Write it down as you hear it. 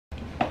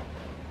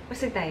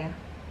Pasok tayo.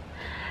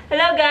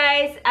 Hello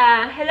guys,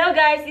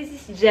 this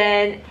is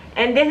Jen,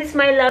 and this is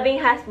my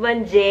loving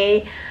husband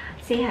Jay.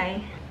 Say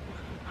hi.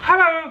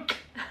 Hello.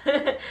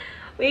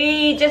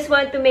 We just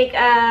want to make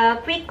a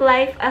quick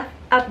life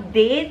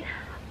update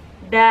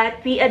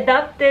that we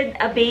adopted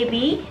a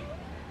baby,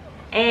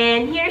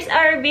 and here's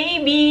our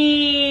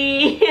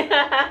baby.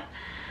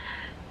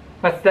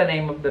 What's the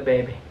name of the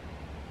baby?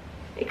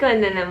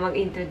 Ikaw na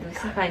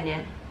mag-introduce sa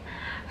kanya.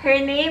 Her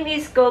name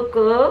is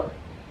Coco.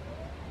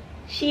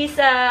 She's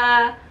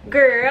a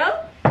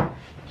girl.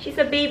 She's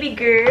a baby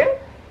girl.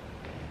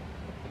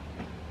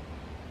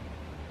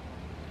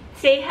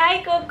 Say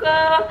hi,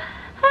 Coco.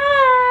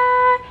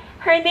 Hi.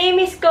 Her name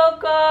is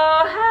Coco.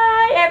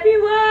 Hi,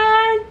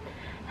 everyone.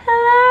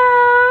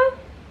 Hello.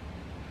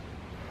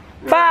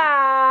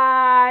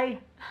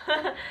 Bye.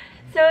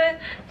 So,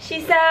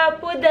 she's a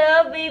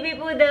poodle, baby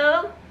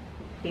poodle.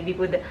 Baby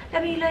poodle.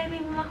 Labi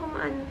mo ako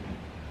maano.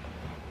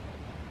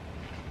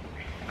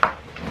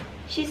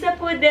 She's a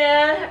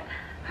poodle.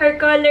 Her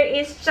color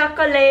is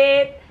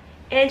chocolate.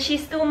 And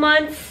she's 2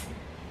 months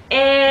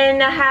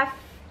and a half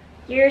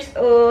years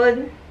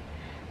old.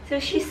 So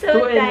she's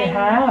so tiny.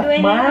 2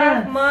 and a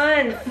half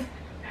months.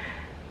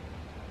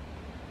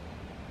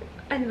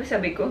 Ano ba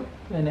sabi ko?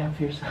 2 and a half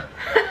years old.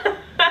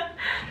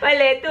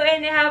 Mali, 2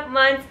 and a half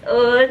months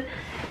old.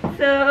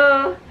 So,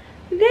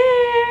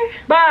 there.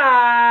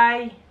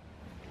 Bye!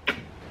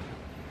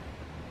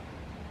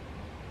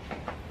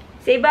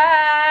 Say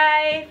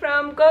bye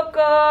from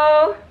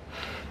Coco.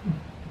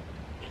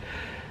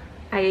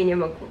 Ayaw niya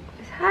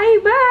mag-focus. Hi,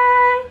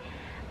 bye!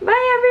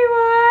 Bye,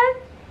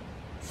 everyone!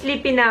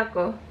 Sleepy na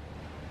ako.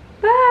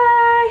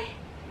 Bye!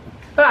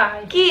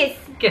 Bye! Kiss!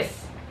 Kiss!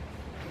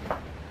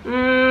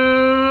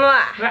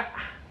 Mwah!